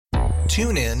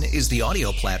TuneIn is the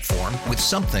audio platform with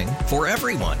something for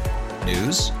everyone.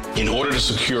 News. In order to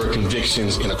secure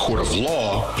convictions in a court of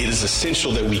law, it is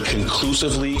essential that we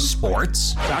conclusively.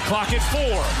 Sports. Shot clock at 4.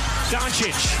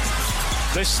 Doncic.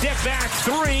 The step back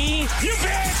 3. You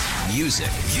bet. Music.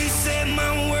 You set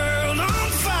my world on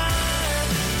fire.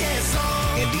 Yes,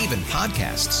 and even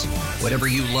podcasts. Whatever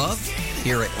you love,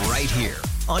 hear it right here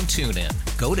on TuneIn.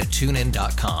 Go to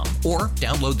TuneIn.com or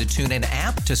download the TuneIn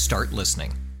app to start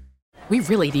listening. We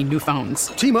really need new phones.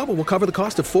 T-Mobile will cover the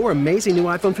cost of 4 amazing new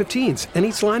iPhone 15s, and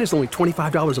each line is only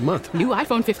 $25 a month. New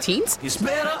iPhone 15s? It's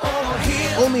better over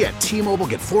here. Only at T-Mobile,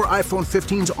 get 4 iPhone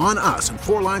 15s on us and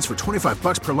 4 lines for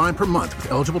 $25 per line per month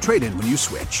with eligible trade-in when you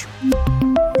switch.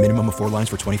 Minimum of 4 lines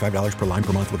for $25 per line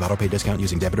per month with autopay discount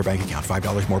using debit or bank account.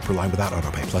 $5 more per line without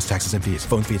autopay, plus taxes and fees.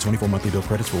 Phone fee at 24 monthly bill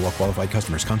credits for well-qualified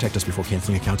customers. Contact us before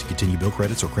canceling account to continue bill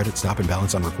credits or credit stop and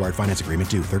balance on required finance agreement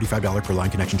due. $35 per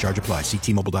line connection charge applies. See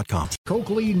T-Mobile.com.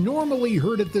 Coakley, normally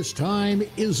heard at this time,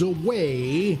 is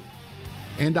away,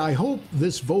 and I hope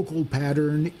this vocal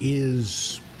pattern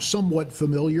is somewhat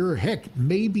familiar, heck,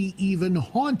 maybe even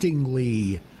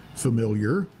hauntingly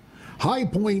familiar. High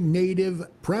Point native,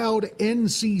 proud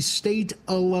NC State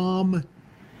alum,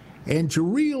 and to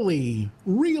really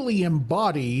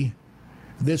embody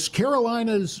this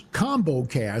Carolina's combo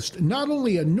cast, not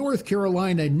only a North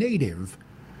Carolina native,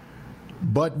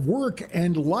 but work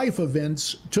and life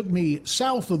events took me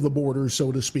south of the border,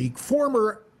 so to speak.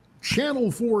 Former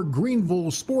Channel 4 Greenville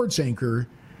sports anchor,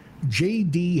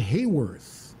 J.D.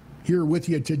 Hayworth, here with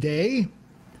you today.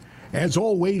 As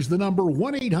always, the number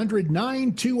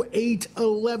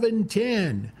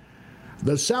 1-800-928-1110.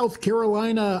 The South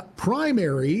Carolina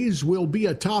primaries will be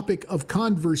a topic of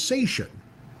conversation.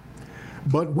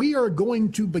 But we are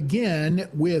going to begin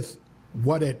with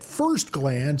what at first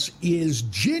glance is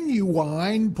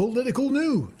genuine political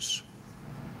news.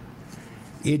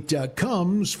 It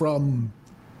comes from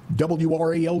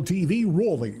WRAL-TV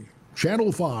Raleigh,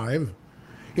 Channel 5.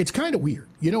 It's kind of weird.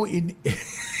 You know,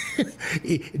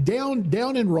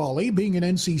 down in Raleigh, being an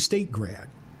NC State grad,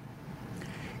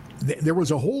 there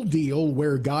was a whole deal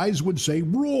where guys would say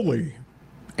Raleigh.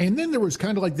 And then there was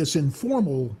kind of like this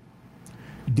informal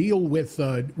deal with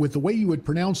the way you would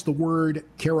pronounce the word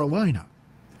Carolina.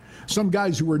 Some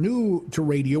guys who were new to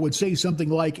radio would say something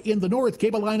like, in the North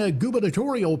Carolina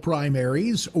gubernatorial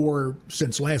primaries, or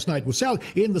since last night was South,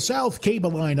 in the South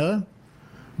Carolina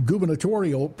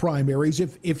gubernatorial primaries.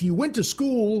 If you went to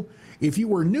school, if you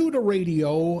were new to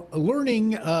radio,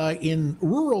 learning in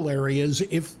rural areas,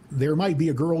 if there might be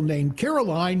a girl named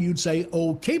Caroline, you'd say,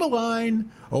 oh, Caroline.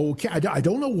 Okay, I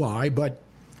don't know why, but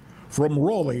from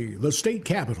Raleigh, the state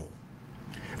capital.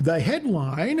 The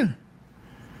headline,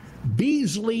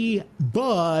 Beasley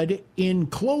Budd in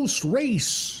close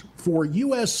race for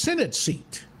U.S. Senate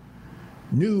seat.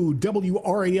 New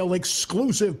WRAL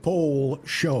exclusive poll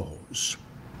shows.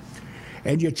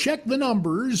 And you check the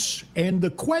numbers, and the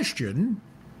question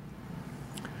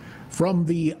from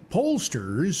the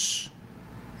pollsters,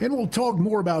 and we'll talk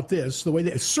more about this, the way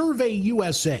that Survey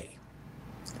USA.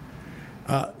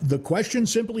 The question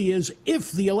simply is,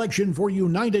 if the election for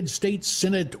United States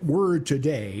Senate were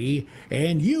today,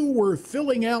 and you were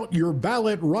filling out your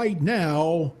ballot right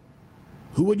now,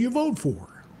 who would you vote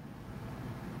for?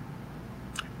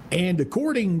 And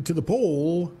according to the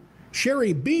poll,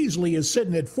 Sherry Beasley is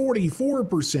sitting at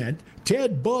 44%,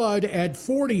 Ted Budd at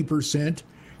 40%,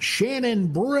 Shannon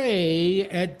Bray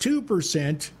at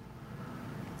 2%,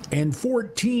 and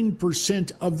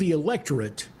 14% of the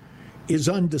electorate is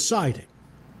undecided.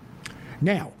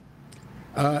 Now,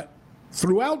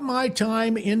 throughout my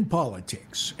time in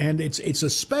politics, and it's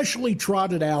especially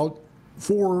trotted out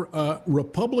for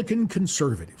Republican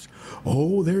conservatives,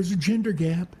 oh, there's a gender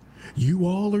gap. You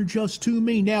all are just too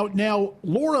mean. Now,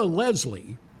 Laura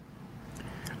Leslie,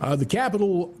 the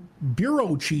Capitol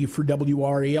Bureau Chief for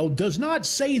WRAL, does not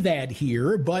say that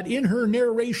here, but in her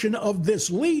narration of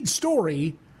this lead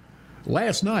story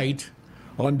last night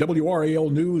on WRAL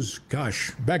News,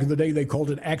 gosh, back in the day they called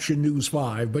it Action News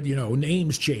 5, but, you know,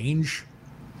 names change,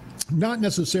 not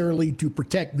necessarily to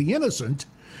protect the innocent,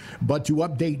 but to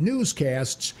update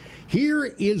newscasts. Here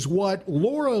is what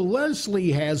Laura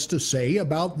Leslie has to say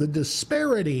about the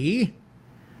disparity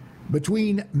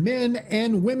between men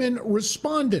and women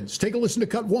respondents. Take a listen to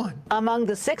cut 1. Among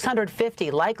the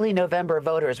 650 likely November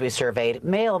voters we surveyed,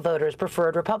 male voters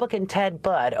preferred Republican Ted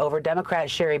Budd over Democrat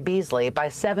Sherry Beasley by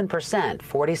 7%,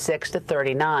 46 to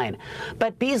 39.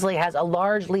 But Beasley has a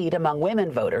large lead among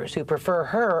women voters who prefer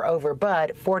her over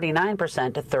Budd,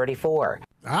 49% to 34.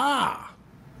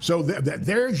 So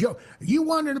there's you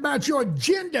wondered about your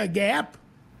gender gap.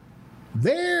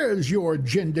 There's your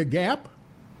gender gap.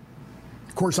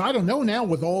 Of course, I don't know now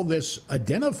with all this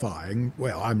identifying.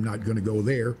 Well, I'm not going to go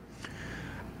there.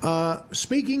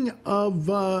 Speaking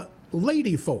of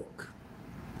lady folk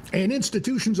and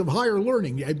institutions of higher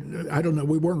learning, I don't know,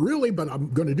 we weren't really, but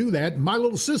I'm going to do that. My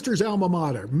little sister's alma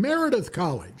mater, Meredith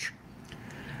College.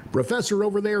 Professor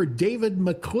over there, David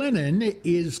McLennan,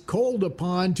 is called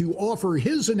upon to offer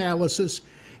his analysis.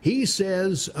 He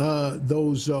says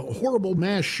those horrible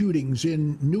mass shootings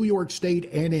in New York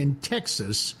State and in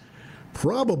Texas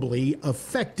probably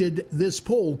affected this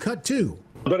poll. Cut 2.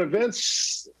 But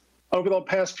events over the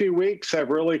past few weeks have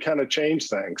really kind of changed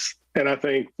things. And I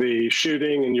think the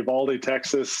shooting in Uvalde,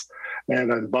 Texas,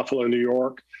 and in Buffalo, New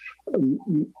York,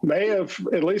 may have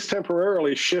at least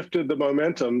temporarily shifted the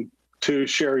momentum to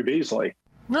Sherry Beasley.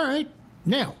 All right.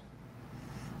 Now,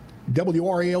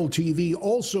 WRAL-TV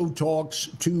also talks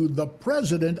to the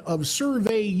president of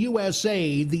Survey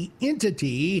USA, the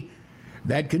entity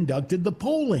that conducted the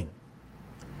polling.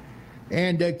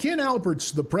 And Ken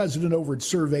Alpert's the president over at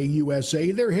Survey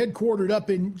USA. They're headquartered up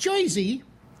in Jersey.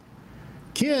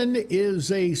 Ken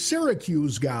is a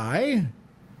Syracuse guy,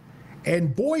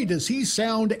 and boy, does he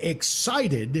sound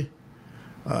excited.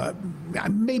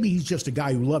 Maybe he's just a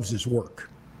guy who loves his work.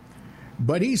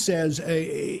 But he says,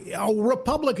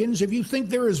 Republicans, if you think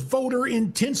there is voter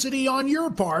intensity on your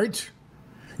part,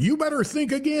 you better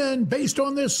think again based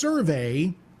on this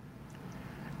survey.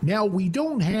 Now, we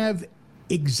don't have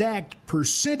exact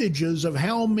percentages of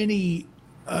how many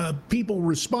people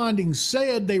responding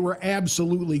said they were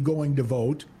absolutely going to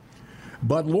vote.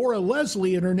 But Laura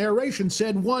Leslie in her narration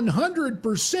said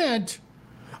 100%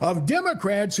 of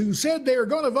Democrats who said they're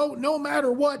going to vote no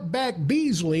matter what back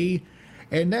Beasley.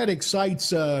 And that excites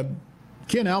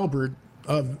Ken Albert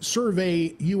of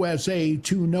Survey USA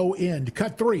to no end.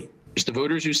 Cut 3. The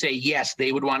voters who say, yes,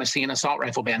 they would want to see an assault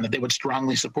rifle ban, that they would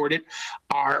strongly support it,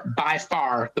 are by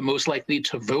far the most likely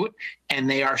to vote, and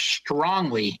they are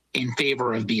strongly in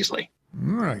favor of Beasley.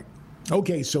 All right.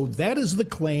 Okay, so that is the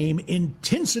claim.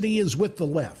 Intensity is with the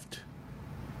left.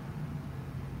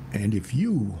 And if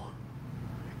you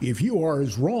are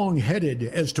as wrong-headed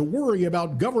as to worry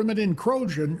about government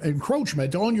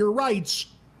encroachment on your rights,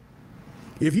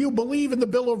 if you believe in the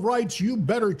Bill of Rights, you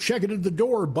better check it at the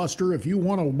door, Buster, if you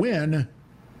want to win.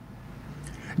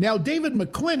 Now, David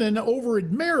McLennan over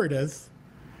at Meredith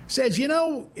says,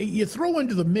 you throw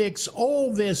into the mix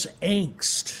all this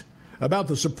angst about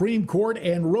the Supreme Court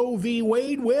and Roe v.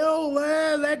 Wade. Well,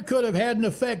 that could have had an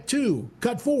effect, too.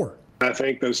 Cut 4. I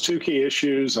think those two key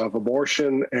issues of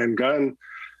abortion and gun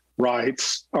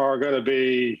rights are going to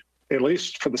be, at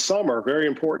least for the summer, very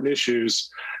important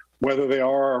issues. Whether they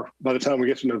are by the time we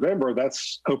get to November,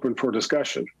 that's open for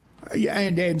discussion. Yeah,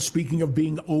 and speaking of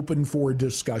being open for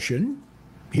discussion,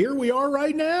 here we are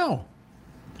right now.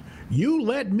 You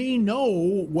let me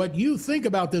know what you think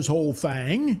about this whole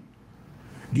thing.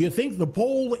 Do you think the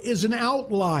poll is an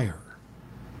outlier?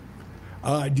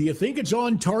 Do you think it's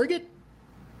on target?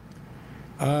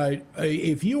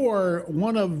 If you are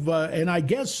one of, and I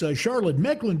guess Charlotte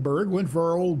Mecklenburg went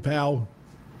for our old pal,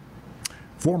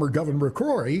 former Governor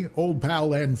McCrory, old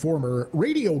pal and former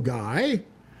radio guy.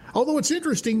 Although it's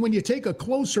interesting when you take a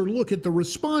closer look at the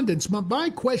respondents.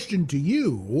 My question to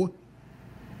you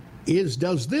is,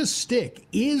 does this stick?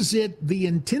 Is it the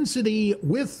intensity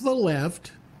with the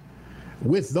left,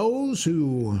 with those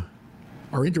who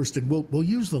are interested, we'll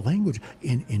use the language,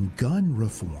 in gun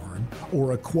reform,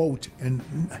 or a quote, an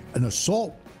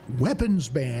assault weapons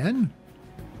ban,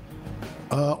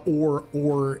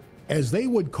 or as they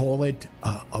would call it,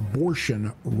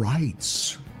 abortion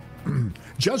rights.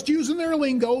 Just using their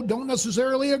lingo, don't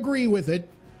necessarily agree with it.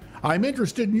 I'm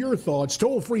interested in your thoughts.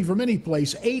 Toll free from any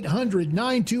place,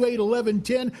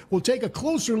 800-928-1110. We'll take a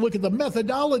closer look at the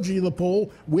methodology of the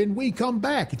poll when we come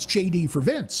back. It's JD for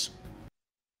Vince.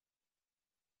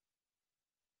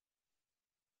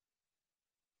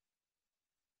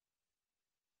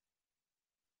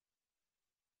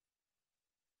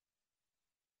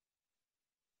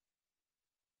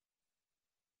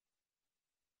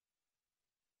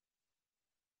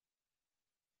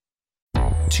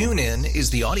 TuneIn is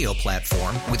the audio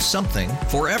platform with something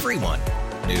for everyone.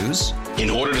 News. In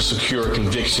order to secure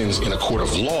convictions in a court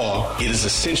of law, it is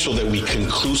essential that we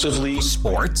conclusively.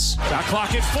 Sports. Shot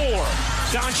clock at 4.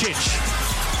 Doncic.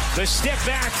 The step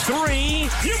back 3.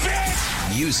 You bet.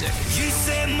 Music. You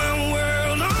set my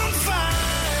world on fire.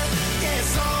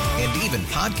 Yes, and even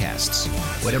podcasts.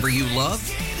 Whatever you love,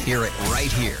 hear it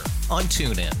right here on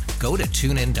TuneIn. Go to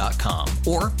TuneIn.com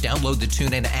or download the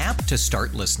TuneIn app to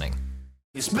start listening.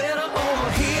 It's better over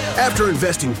here. After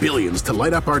investing billions to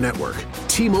light up our network,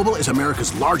 T-Mobile is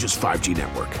America's largest 5G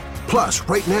network. Plus,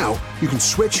 right now, you can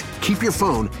switch, keep your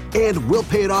phone, and we'll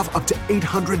pay it off up to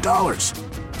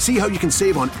 $800. See how you can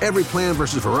save on every plan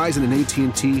versus Verizon and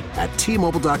AT&T at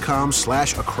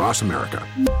T-Mobile.com/across America.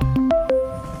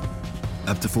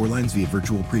 Up to 4 lines via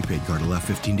virtual prepaid card. Allow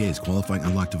 15 days. Qualifying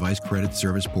unlocked device credit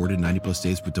service ported 90-plus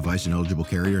days with device and eligible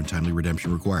carrier and timely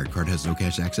redemption required. Card has no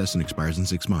cash access and expires in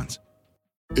 6 months.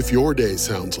 If your day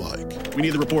sounds like... We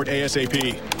need the report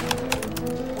ASAP.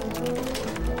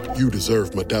 You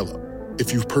deserve Modelo.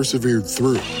 If you've persevered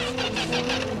through...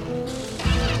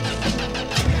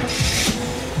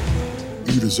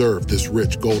 You deserve this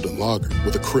rich golden lager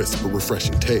with a crisp but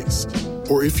refreshing taste.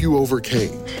 Or if you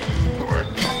overcame... 2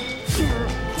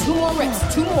 more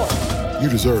reps, 2 more. You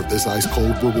deserve this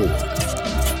ice-cold reward.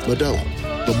 Modelo,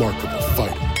 the Remarkable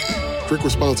Fighter. Drink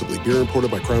responsibly. Beer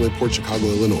imported by Crown Imports, Chicago,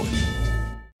 Illinois.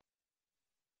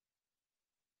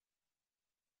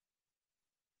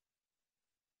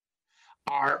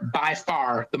 Are by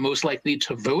far the most likely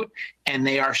to vote, and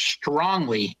they are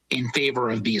strongly in favor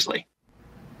of Beasley.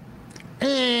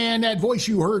 And that voice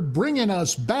you heard bringing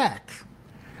us back.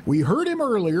 We heard him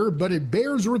earlier, but it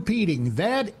bears repeating.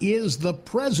 That is the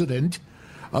president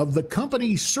of the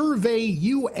company Survey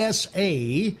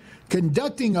USA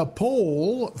conducting a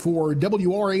poll for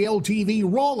WRAL-TV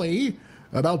Raleigh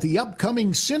about the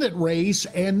upcoming Senate race,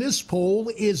 and this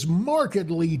poll is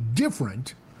markedly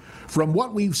different from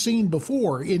what we've seen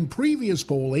before. In previous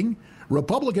polling,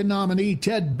 Republican nominee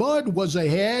Ted Budd was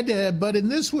ahead, but in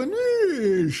this one,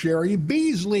 Sherry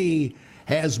Beasley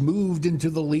has moved into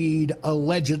the lead,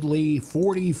 allegedly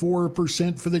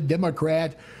 44% for the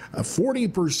Democrat,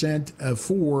 40%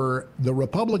 for the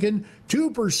Republican,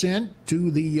 2% to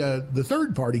the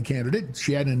third-party candidate,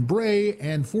 Shannon Bray,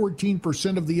 and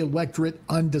 14% of the electorate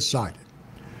undecided.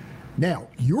 Now,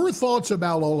 your thoughts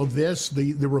about all of this,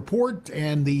 the report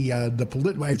and the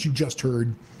political, as you just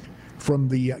heard from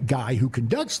the guy who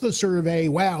conducts the survey.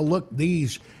 Wow, look,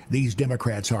 these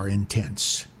Democrats are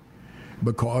intense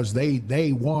because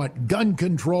they want gun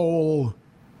control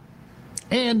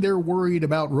and they're worried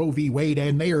about Roe v. Wade,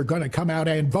 and they are going to come out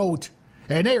and vote,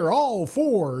 and they are all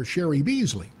for Sherry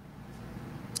Beasley.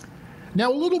 Now,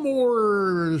 a little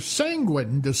more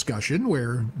sanguine discussion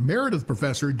where Meredith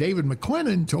Professor David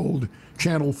McLennan told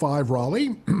Channel 5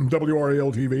 Raleigh,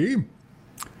 WRAL-TV,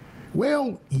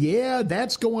 well, yeah,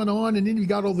 that's going on, and then you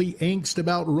got all the angst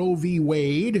about Roe v.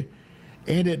 Wade,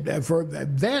 and for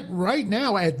that right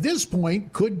now, at this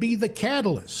point, could be the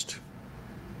catalyst.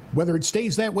 Whether it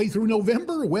stays that way through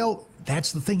November, well,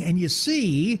 that's the thing. And you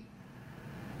see,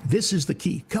 this is the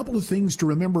key. Couple of things to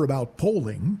remember about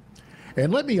polling.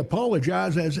 And let me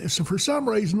apologize, as for some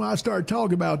reason when I started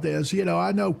talking about this,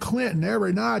 I know Clinton,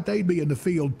 every night they'd be in the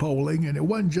field polling, and it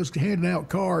wasn't just handing out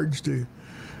cards to,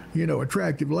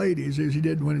 attractive ladies as he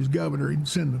did when he was governor. He'd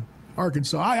send them to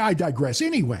Arkansas. I digress.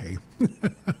 Anyway,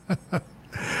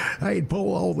 they'd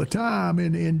poll all the time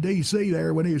in D.C.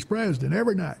 there when he was president,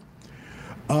 every night.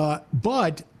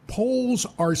 But polls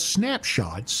are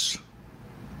snapshots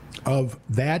of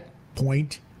that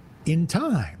point in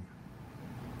time.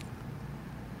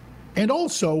 And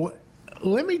also,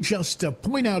 let me just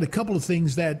point out a couple of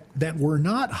things that were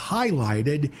not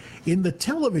highlighted in the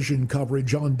television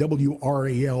coverage on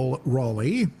WRAL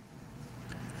Raleigh.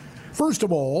 First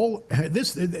of all,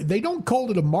 they don't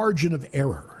call it a margin of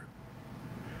error.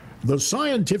 The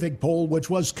scientific poll, which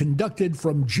was conducted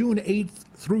from June 8th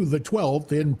through the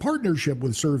 12th in partnership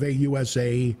with Survey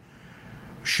USA,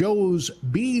 shows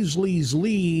Beasley's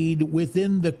lead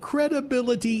within the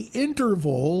credibility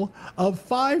interval of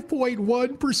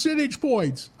 5.1 percentage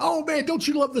points. Oh man, don't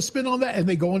you love the spin on that? And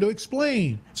they go on to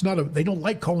explain. They don't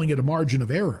like calling it a margin of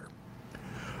error.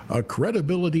 A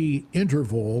credibility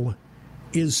interval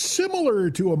is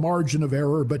similar to a margin of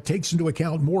error, but takes into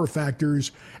account more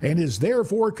factors and is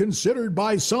therefore considered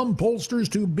by some pollsters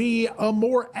to be a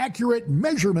more accurate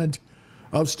measurement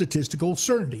of statistical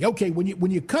certainty. Okay,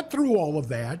 when you cut through all of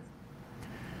that,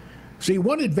 see,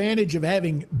 one advantage of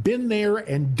having been there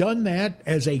and done that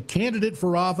as a candidate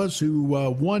for office who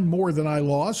won more than I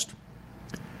lost,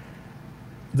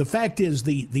 the fact is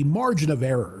the margin of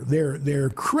error, their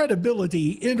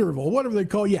credibility interval, whatever they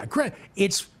call,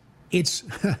 it's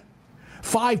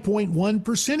 5.1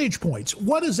 percentage points.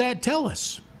 What does that tell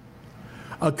us?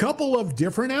 A couple of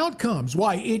different outcomes.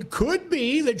 Why, it could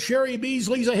be that Sherry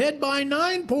Beasley's ahead by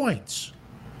 9 points.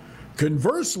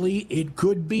 Conversely, it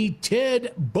could be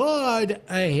Ted Budd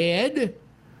ahead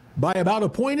by about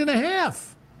 1.5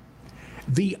 points.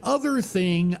 The other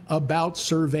thing about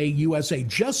Survey USA,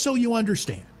 just so you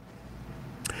understand,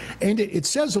 And it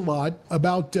says a lot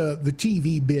about the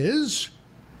TV biz,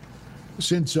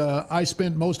 since I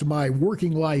spent most of my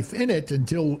working life in it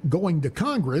until going to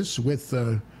Congress, with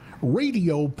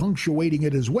radio punctuating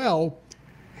it as well.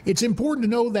 It's important to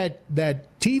know that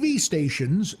TV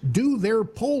stations do their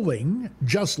polling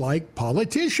just like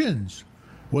politicians.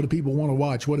 What do people want to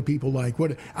watch? What do people like?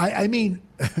 I mean,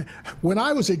 when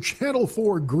I was at Channel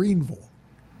 4 Greenville,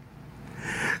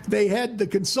 they had the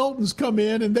consultants come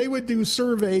in and they would do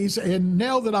surveys. And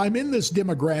now that I'm in this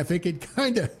demographic, it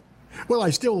kind of, well,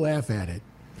 I still laugh at it.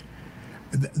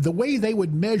 The way they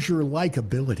would measure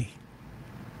likability.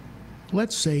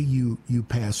 Let's say you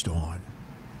passed on.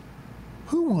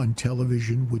 Who on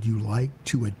television would you like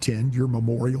to attend your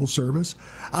memorial service?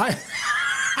 I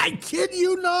kid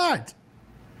you not.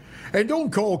 And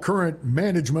don't call current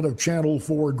management of Channel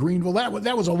 4 Greenville. That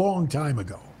was a long time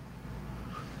ago.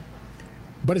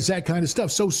 But it's that kind of stuff.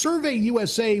 So Survey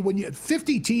USA, when you have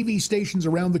 50 TV stations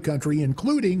around the country,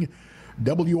 including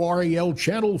WRAL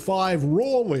Channel 5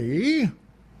 Raleigh,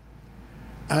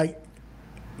 I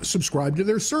subscribe to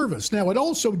their service. Now, it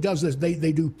also does this.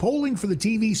 They do polling for the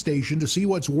TV station to see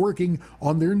what's working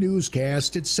on their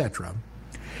newscast, etc.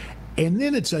 And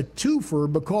then it's a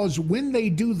twofer, because when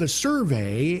they do the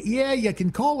survey, yeah, you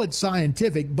can call it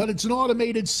scientific, but it's an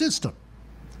automated system.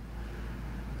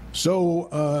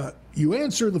 So you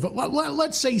answer the,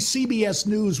 let's say CBS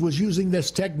News was using this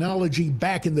technology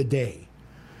back in the day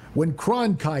when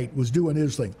Cronkite was doing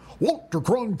his thing. Walter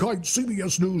Cronkite,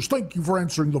 CBS News, thank you for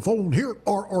answering the phone. Here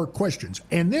are our questions.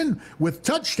 And then with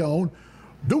Touchstone,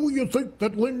 do you think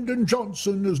that Lyndon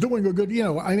Johnson is doing a good,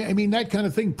 I mean, that kind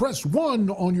of thing. Press 1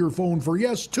 on your phone for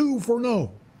yes, 2 for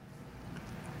no.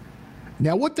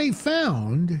 Now, what they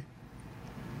found,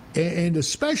 and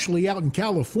especially out in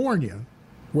California,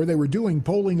 where they were doing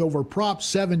polling over Prop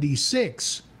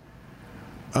 76,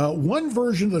 one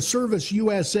version of the Service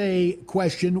USA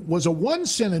question was a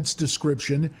 1-sentence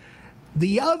description.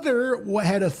 The other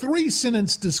had a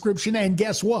 3-sentence description, and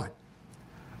guess what?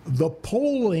 The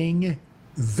polling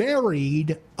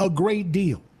varied a great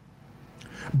deal.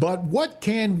 But what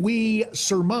can we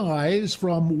surmise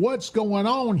from what's going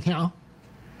on here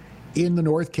in the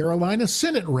North Carolina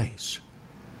Senate race?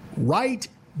 Right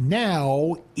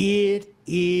now, it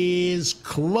is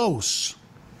close.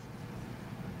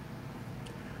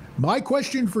 My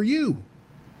question for you,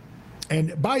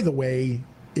 and by the way,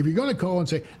 if you're going to call and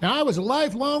say, now I was a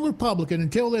lifelong Republican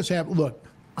until this happened, look,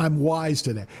 I'm wise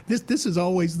to that. This is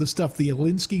always the stuff, the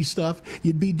Alinsky stuff.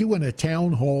 You'd be doing a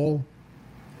town hall,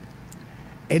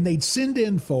 and they'd send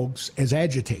in folks as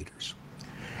agitators.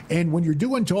 And when you're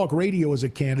doing talk radio as a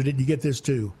candidate, you get this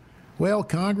too. Well,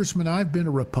 Congressman, I've been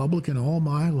a Republican all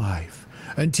my life.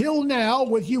 Until now,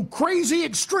 with you crazy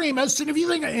extremists, and if you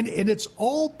think, and it's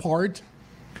all part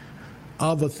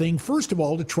of a thing, first of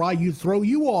all, to try you, throw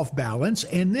you off balance,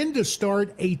 and then to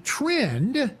start a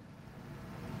trend.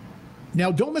 Now,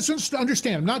 don't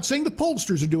misunderstand. I'm not saying the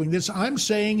pollsters are doing this. I'm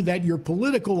saying that your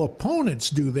political opponents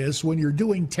do this when you're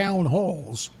doing town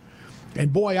halls.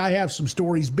 And boy, I have some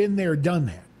stories, been there, done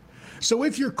that. So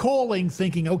if you're calling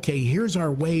thinking, okay, here's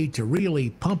our way to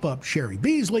really pump up Sherry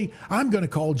Beasley, I'm going to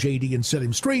call JD and set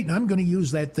him straight, and I'm going to use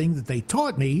that thing that they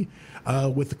taught me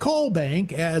with the call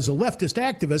bank as a leftist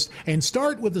activist, and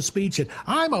start with the speech that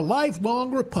I'm a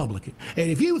lifelong Republican. And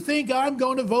if you think I'm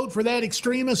going to vote for that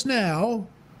extremist now,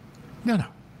 no.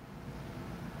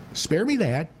 Spare me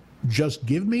that. Just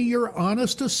give me your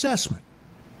honest assessment.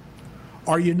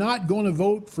 Are you not going to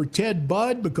vote for Ted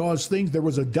Budd because there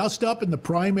was a dust-up in the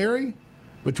primary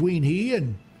between he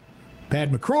and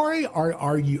Pat McCrory?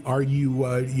 Are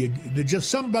you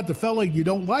just something about the fella you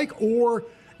don't like, or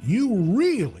you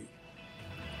really,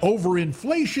 over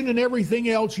inflation and everything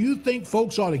else, you think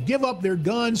folks ought to give up their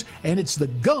guns, and it's the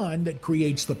gun that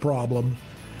creates the problem?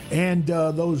 And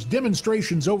those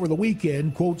demonstrations over the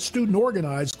weekend, quote, student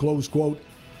organized, close quote,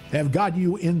 have got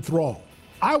you enthralled.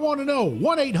 I want to know.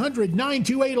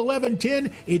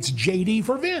 1-800-928-1110. It's JD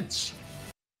for Vince.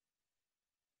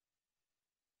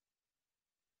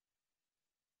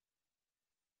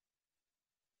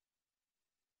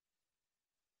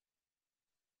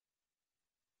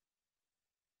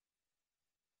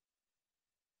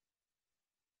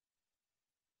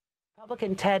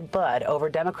 Republican Ted Budd over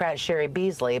Democrat Sherry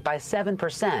Beasley by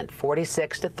 7%,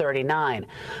 46-39.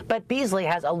 But Beasley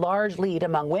has a large lead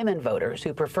among women voters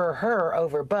who prefer her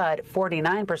over Budd,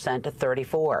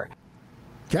 49%-34.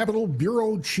 Capitol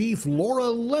Bureau Chief Laura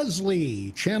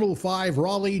Leslie, Channel 5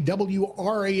 Raleigh,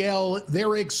 WRAL,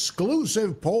 their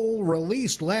exclusive poll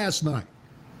released last night.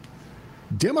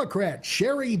 Democrat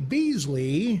Sherry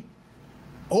Beasley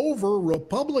over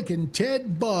Republican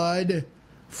Ted Budd,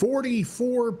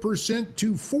 44%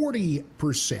 to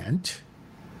 40%.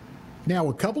 Now,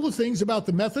 a couple of things about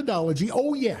the methodology.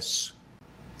 Oh, yes.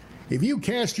 If you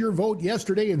cast your vote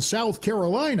yesterday in South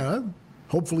Carolina,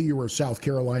 hopefully you were a South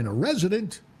Carolina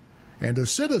resident and a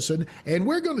citizen, and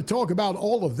we're going to talk about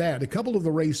all of that, a couple of the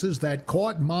races that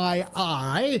caught my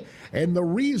eye, and the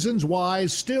reasons why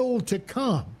still to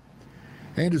come.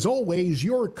 And as always,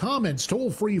 your comments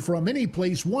toll-free from any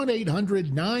place,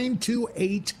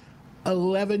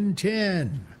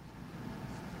 1-800-928-1110.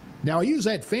 Now, I use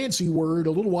that fancy word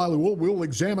a little while ago. We'll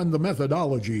examine the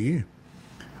methodology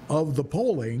of the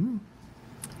polling.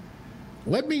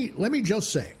 Let me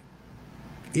just say,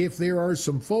 if there are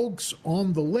some folks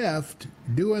on the left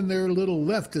doing their little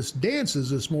leftist dances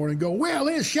this morning, go, well,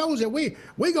 this shows that we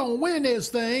gonna win this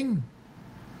thing.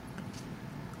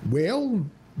 Well,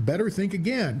 better think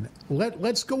again.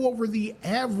 Let's go over the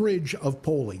average of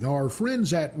polling. Our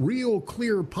friends at Real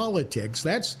Clear Politics,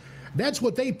 that's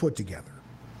what they put together.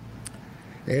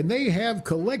 And they have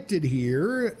collected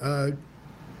here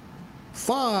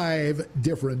 5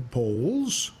 different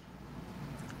polls.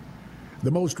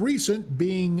 The most recent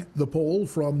being the poll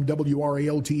from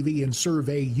WRAL-TV and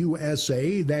Survey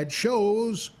USA that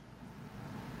shows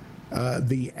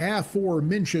the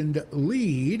aforementioned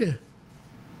lead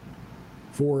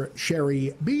for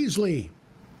Sherry Beasley.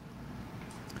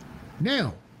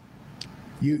 Now,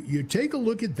 you take a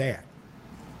look at that,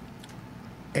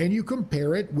 and you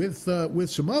compare it with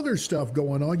some other stuff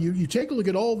going on. You take a look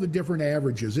at all the different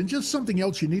averages, and just something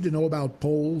else you need to know about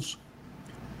polls.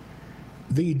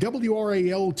 The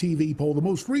WRAL-TV poll, the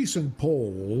most recent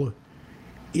poll,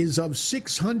 is of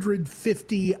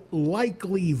 650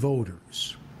 likely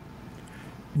voters.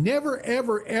 Never,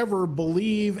 ever, ever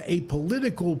believe a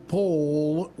political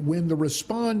poll when the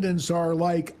respondents are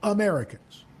like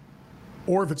Americans.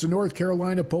 Or if it's a North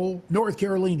Carolina poll, North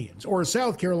Carolinians. Or a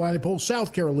South Carolina poll,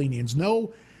 South Carolinians.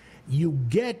 No, you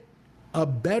get a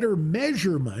better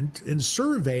measurement and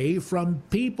survey from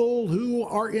people who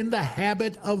are in the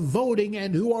habit of voting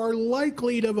and who are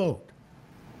likely to vote.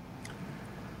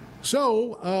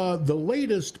 So the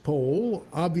latest poll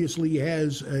obviously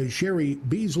has Sherry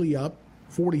Beasley up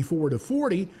 44 to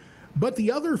 40, but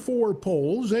the other 4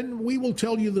 polls, and we will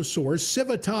tell you the source,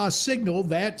 Civitas signal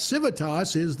that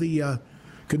Civitas is the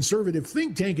conservative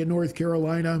think tank in North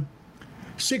Carolina.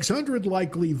 600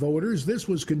 likely voters. This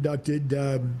was conducted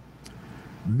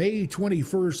May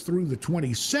 21st through the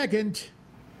 22nd,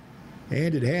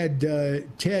 and it had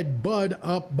Ted Budd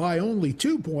up by only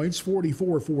 2 points,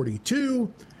 44-42.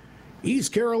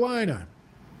 East Carolina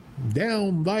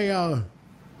down by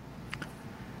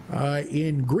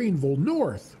in Greenville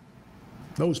North.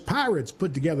 Those pirates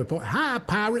put together high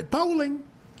pirate polling.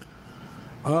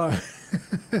 The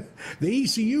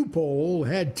ECU poll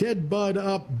had Ted Budd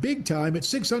up big time at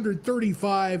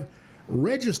 635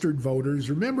 registered voters.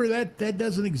 Remember, that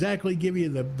doesn't exactly give you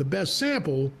the best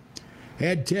sample.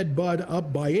 Had Ted Budd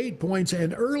up by 8 points,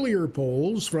 and earlier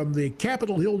polls from the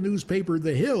Capitol Hill newspaper,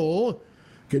 The Hill,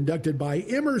 conducted by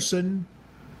Emerson,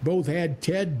 both had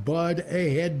Ted Budd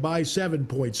ahead by 7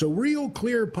 points. So Real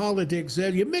Clear Politics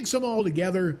said you mix them all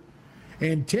together,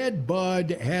 and Ted Budd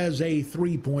has a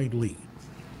 3-point lead.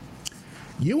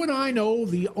 You and I know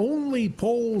the only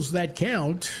polls that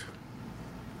count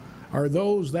are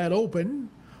those that open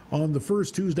on the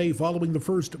first Tuesday following the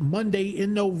first Monday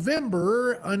in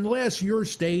November, unless your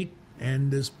state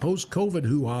and this post-COVID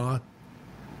hoo-ha,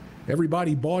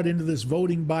 everybody bought into this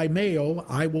voting by mail.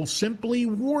 I will simply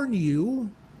warn you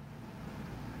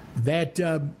that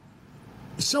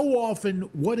so often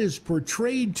what is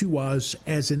portrayed to us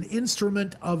as an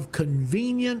instrument of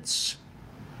convenience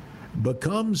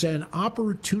becomes an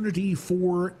opportunity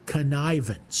for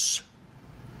connivance.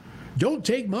 Don't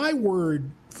take my word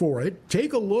for it.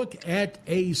 Take a look at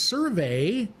a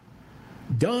survey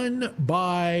done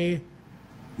by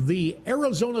the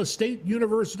Arizona State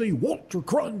University Walter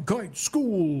Cronkite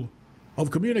School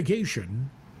of Communication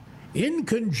in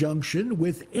conjunction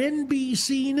with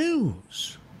NBC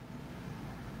News.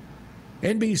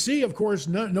 NBC, of course,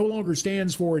 no longer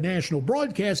stands for National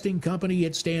Broadcasting Company.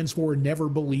 It stands for Never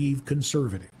Believe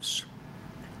Conservatives.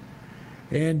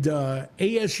 And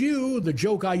ASU, the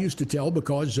joke I used to tell,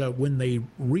 because when they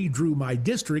redrew my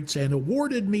districts and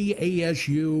awarded me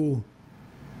ASU,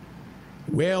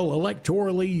 well,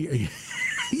 electorally,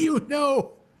 you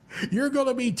know, you're going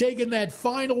to be taking that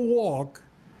final walk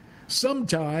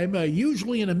sometime,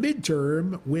 usually in a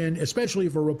midterm, when, especially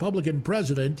if a Republican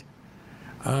president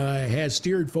has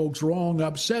steered folks wrong,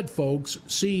 upset folks.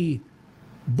 See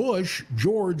Bush,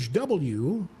 George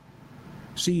W.,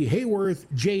 see Hayworth,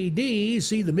 J.D.,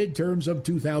 see the midterms of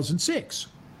 2006.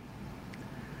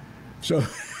 So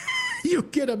you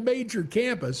get a major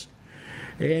campus,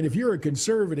 and if you're a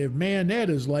conservative, man, that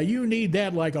is like, you need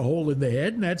that like a hole in the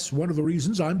head, and that's one of the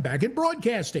reasons I'm back in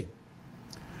broadcasting.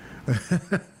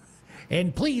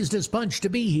 And pleased as punch to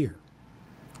be here.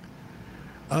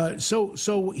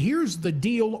 So here's the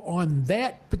deal on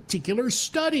that particular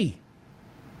study.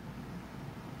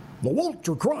 The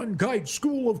Walter Cronkite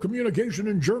School of Communication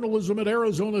and Journalism at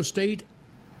Arizona State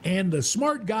and the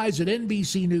smart guys at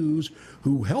NBC News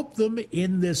who helped them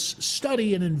in this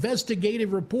study, an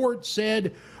investigative report,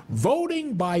 said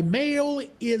voting by mail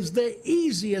is the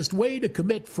easiest way to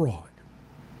commit fraud.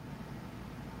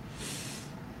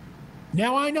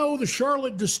 Now, I know the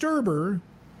Charlotte Disturber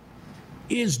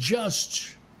is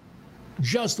just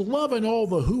loving all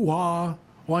the hoo-ha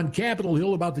on Capitol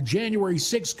Hill about the January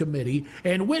 6th committee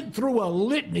and went through a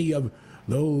litany of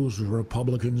those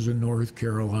Republicans in North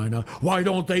Carolina. Why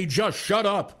don't they just shut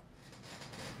up?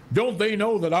 Don't they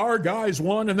know that our guys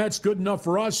won and that's good enough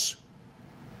for us?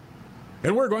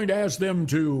 And we're going to ask them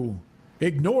to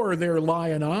ignore their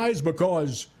lying eyes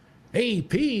because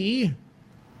AP,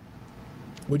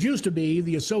 which used to be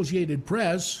the Associated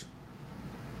Press,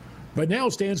 but now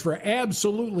stands for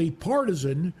absolutely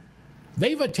partisan,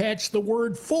 they've attached the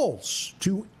word false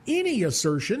to any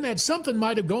assertion that something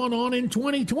might have gone on in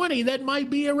 2020 that might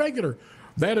be irregular.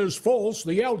 That is false.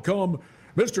 The outcome,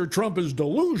 Mr. Trump is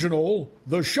delusional.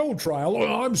 The show trial,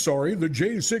 oh, I'm sorry, the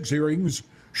J6 hearings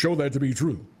show that to be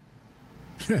true.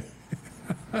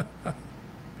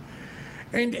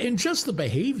 and just the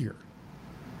behavior.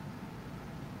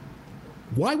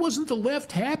 Why wasn't the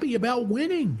left happy about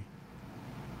winning?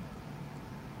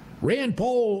 Rand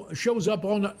Paul shows up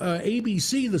on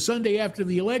ABC the Sunday after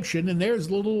the election, and there's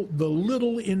the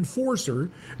little enforcer,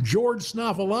 George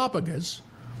Snoffalopoulos.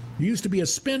 He used to be a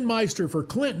spinmeister for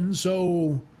Clinton,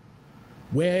 so,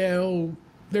 well,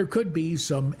 there could be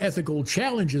some ethical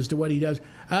challenges to what he does.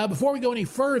 Before we go any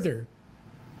further,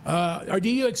 do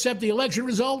you accept the election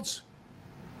results?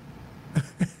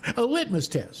 A litmus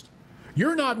test.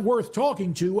 You're not worth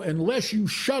talking to unless you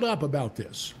shut up about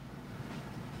this.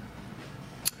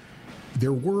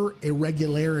 There were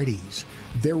irregularities.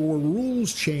 There were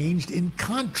rules changed in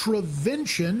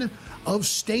contravention of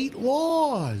state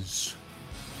laws.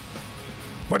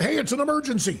 But hey, it's an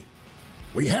emergency.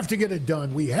 We have to get it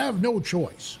done. We have no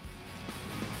choice.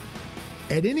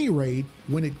 At any rate,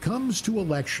 when it comes to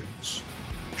elections,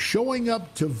 showing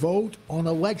up to vote on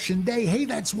Election Day, hey,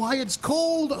 that's why it's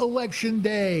called Election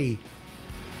Day.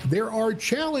 There are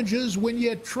challenges when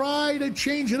you try to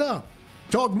change it up.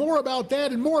 Talk more about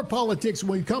that and more politics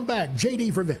when we come back.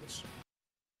 JD for Vince.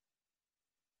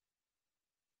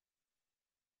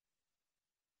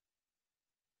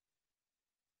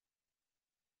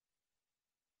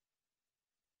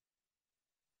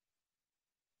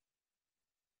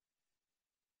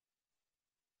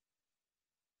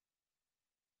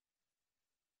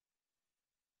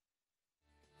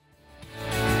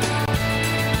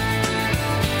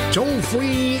 Toll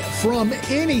free from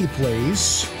any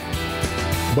place,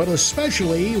 but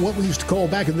especially what we used to call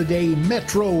back in the day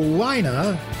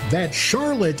Metrolina, that's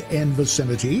Charlotte and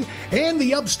vicinity, and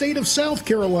the upstate of South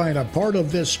Carolina, part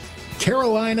of this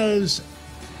Carolina's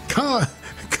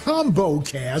combo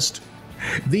cast,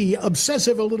 the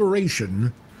obsessive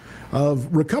alliteration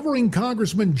of recovering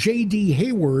Congressman J.D.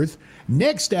 Hayworth.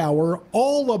 Next hour,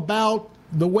 all about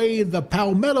the way the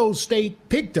Palmetto State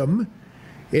picked him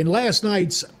in last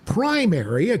night's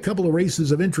primary. A couple of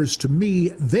races of interest to me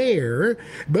there.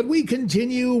 But we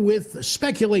continue with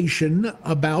speculation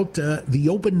about the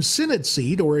open Senate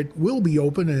seat, or it will be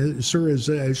open as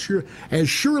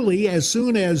surely as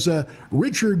soon as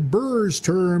Richard Burr's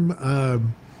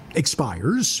term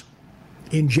expires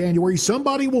in January.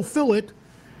 Somebody will fill it.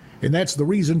 And that's the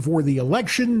reason for the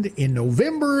election in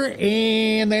November,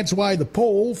 and that's why the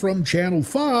poll from Channel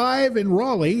 5 in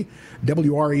Raleigh,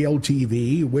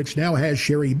 WREL-TV, which now has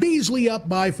Sherry Beasley up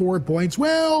by 4 points,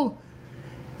 well,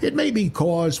 it may be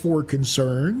cause for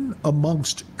concern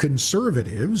amongst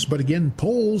conservatives, but again,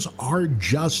 polls are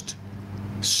just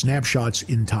snapshots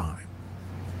in time.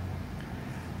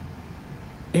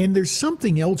 And there's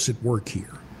something else at work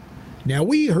here. Now,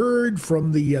 we heard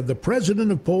from the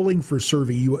president of polling for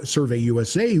Survey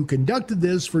USA, who conducted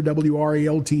this for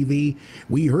WREL-TV.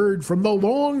 We heard from the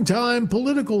longtime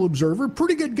political observer,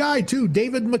 pretty good guy, too,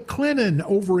 David McLennan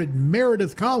over at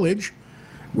Meredith College,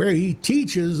 where he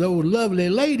teaches those lovely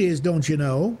ladies, don't you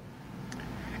know?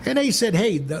 And they said,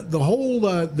 hey, the whole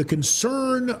the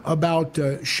concern about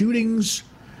shootings,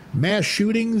 mass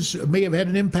shootings, may have had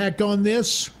an impact on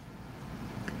this.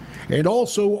 And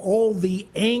also all the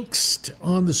angst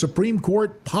on the Supreme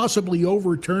Court possibly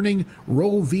overturning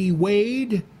Roe v.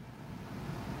 Wade.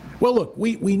 Well, look,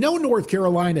 we know North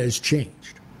Carolina has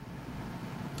changed.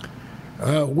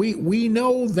 We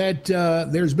know that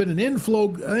there's been an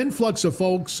influx of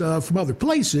folks from other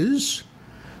places.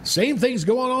 Same thing's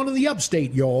going on in the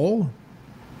upstate, y'all.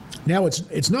 Now,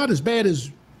 it's not as bad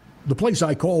as the place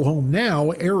I call home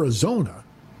now, Arizona,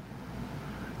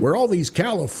 where all these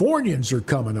Californians are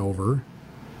coming over.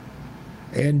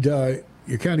 And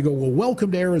you kind of go, well,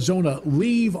 welcome to Arizona.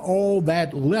 Leave all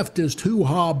that leftist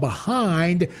hoo-ha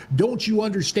behind. Don't you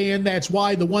understand that's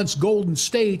why the once golden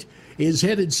state is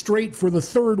headed straight for the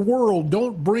third world?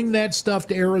 Don't bring that stuff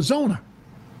to Arizona.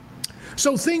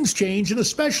 So things change, and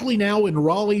especially now in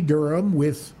Raleigh-Durham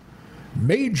with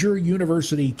major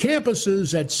university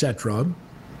campuses, etc.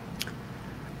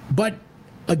 But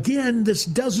again, this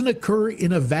doesn't occur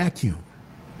in a vacuum.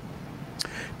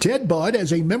 Ted Budd,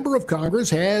 as a member of Congress,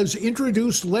 has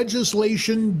introduced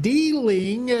legislation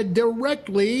dealing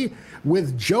directly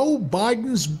with Joe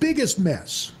Biden's biggest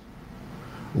mess,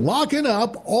 locking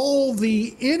up all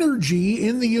the energy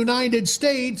in the United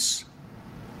States.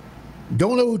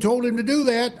 Don't know who told him to do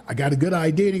that. I got a good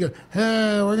idea. And he goes,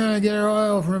 we're going to get our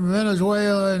oil from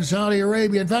Venezuela and Saudi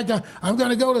Arabia. In fact, I'm going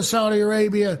to go to Saudi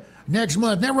Arabia next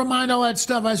month. Never mind all that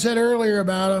stuff I said earlier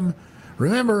about them.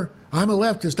 Remember, I'm a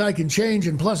leftist. I can change,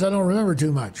 and plus I don't remember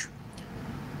too much.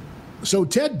 So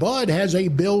Ted Budd has a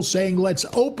bill saying let's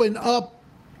open up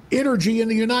energy in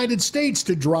the United States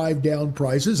to drive down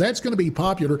prices. That's going to be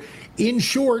popular. In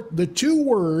short, the two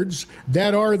words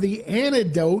that are the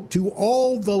antidote to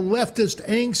all the leftist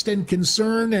angst and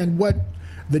concern and what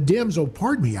the Dems, oh,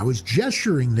 pardon me, I was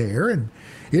gesturing there and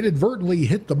inadvertently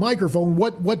hit the microphone.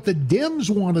 What the Dems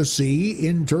want to see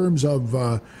in terms of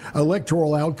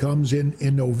electoral outcomes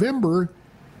in November,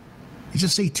 you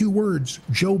just say two words,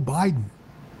 Joe Biden.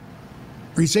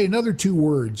 Or you say another two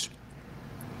words,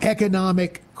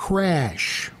 economic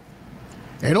crash.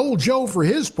 And old Joe, for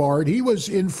his part, he was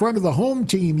in front of the home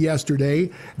team yesterday.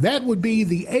 That would be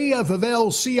the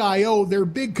AFL-CIO, their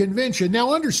big convention.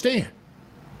 Now understand,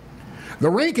 the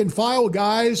rank and file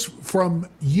guys from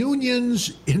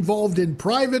unions involved in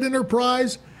private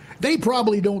enterprise, they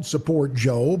probably don't support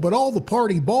Joe, but all the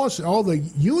party bosses, all the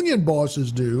union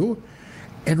bosses do.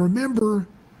 And remember,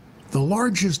 the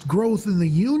largest growth in the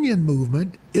union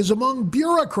movement is among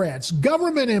bureaucrats,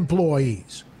 government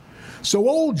employees. So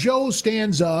old Joe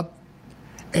stands up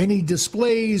and he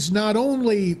displays not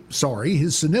only,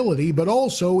 his senility, but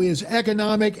also his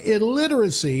economic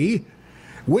illiteracy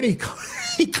when he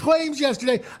claims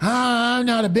yesterday, I'm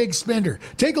not a big spender.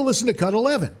 Take a listen to Cut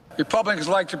 11. Republicans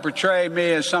like to portray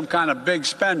me as some kind of big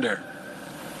spender.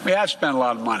 We have spent a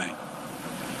lot of money.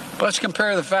 But let's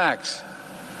compare the facts.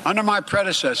 Under my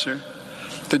predecessor,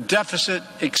 the deficit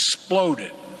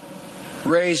exploded,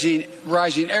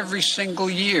 rising every single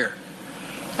year,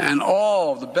 and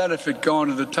all the benefit going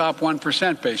to the top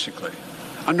 1%, basically.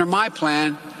 Under my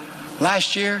plan,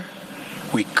 last year,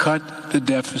 we cut the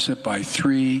deficit by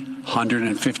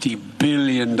 $350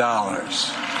 billion.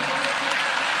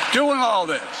 Doing all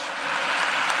this.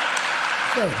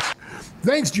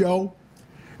 Thanks, Joe.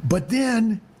 But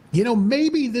then,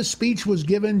 maybe this speech was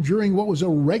given during what was a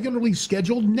regularly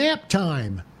scheduled nap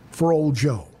time for old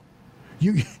Joe.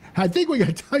 I think we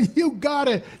got to tell you,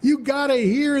 you gotta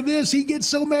hear this. He gets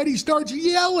so mad he starts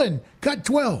yelling. Cut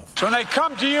 12. So when they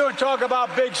come to you and talk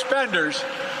about big spenders,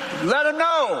 let them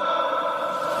know.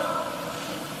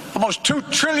 Almost $2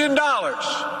 trillion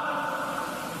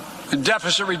in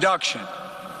deficit reduction.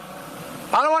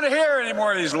 I don't want to hear any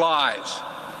more of these lies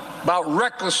about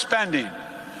reckless spending.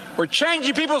 We're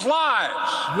changing people's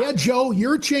lives. Yeah, Joe,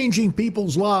 you're changing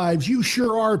people's lives. You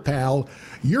sure are, pal.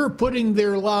 You're putting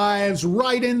their lives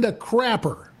right into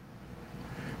crapper.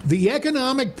 The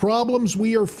economic problems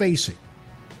we are facing,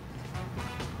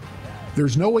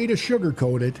 there's no way to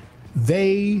sugarcoat it.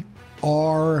 They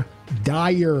are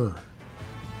dire.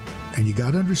 And you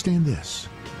got to understand this.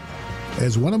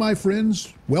 As one of my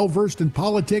friends, well-versed in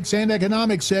politics and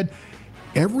economics, said,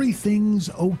 everything's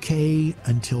okay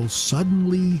until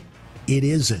suddenly it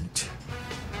isn't.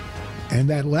 And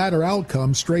that latter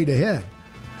outcome straight ahead.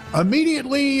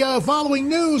 Immediately following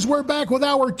news, we're back with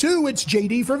Hour 2. It's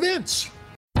JD for Vince.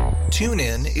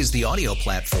 TuneIn is the audio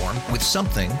platform with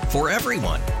something for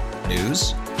everyone.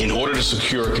 News. In order to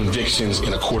secure convictions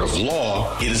in a court of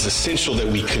law, it is essential that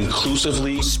we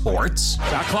conclusively. Sports.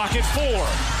 Shot clock at 4.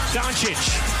 Doncic.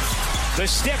 The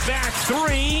step back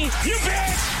 3. You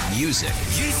bet. Music.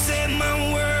 You set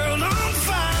my world on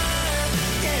fire.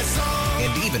 Yes,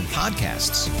 and even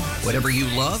podcasts. Whatever you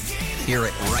love, hear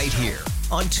it right here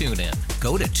on TuneIn.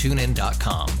 Go to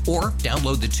TuneIn.com or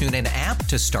download the TuneIn app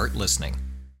to start listening.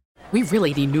 We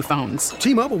really need new phones.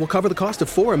 T-Mobile will cover the cost of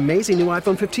 4 amazing new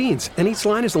iPhone 15s, and each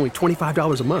line is only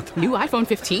 $25 a month. New iPhone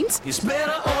 15s? It's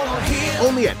better over here.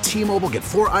 Only at T-Mobile, get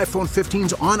 4 iPhone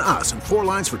 15s on us and 4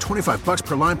 lines for $25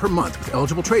 per line per month with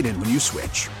eligible trade-in when you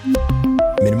switch.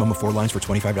 Minimum of 4 lines for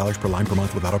 $25 per line per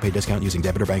month with autopay discount using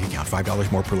debit or bank account.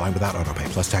 $5 more per line without autopay,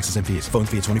 plus taxes and fees. Phone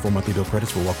fee at 24 monthly bill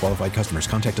credits for well-qualified customers.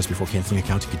 Contact us before canceling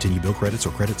account to continue bill credits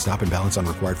or credit stop and balance on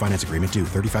required finance agreement due.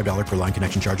 $35 per line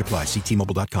connection charge applies. See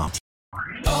T-Mobile.com.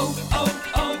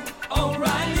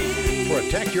 O'Reilly.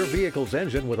 Protect your vehicle's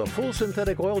engine with a full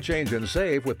synthetic oil change and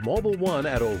save with Mobile One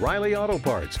at O'Reilly Auto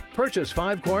Parts. Purchase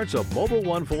 5 quarts of Mobile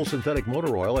One full synthetic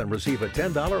motor oil and receive a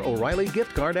 $10 O'Reilly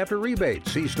gift card after rebate.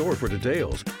 See store for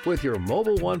details. With your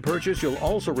Mobile One purchase, you'll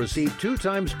also receive 2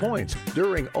 times points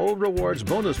during O Rewards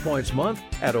Bonus Points Month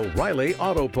at O'Reilly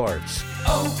Auto Parts.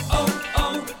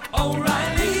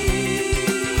 O'Reilly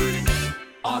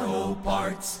Auto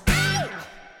Parts.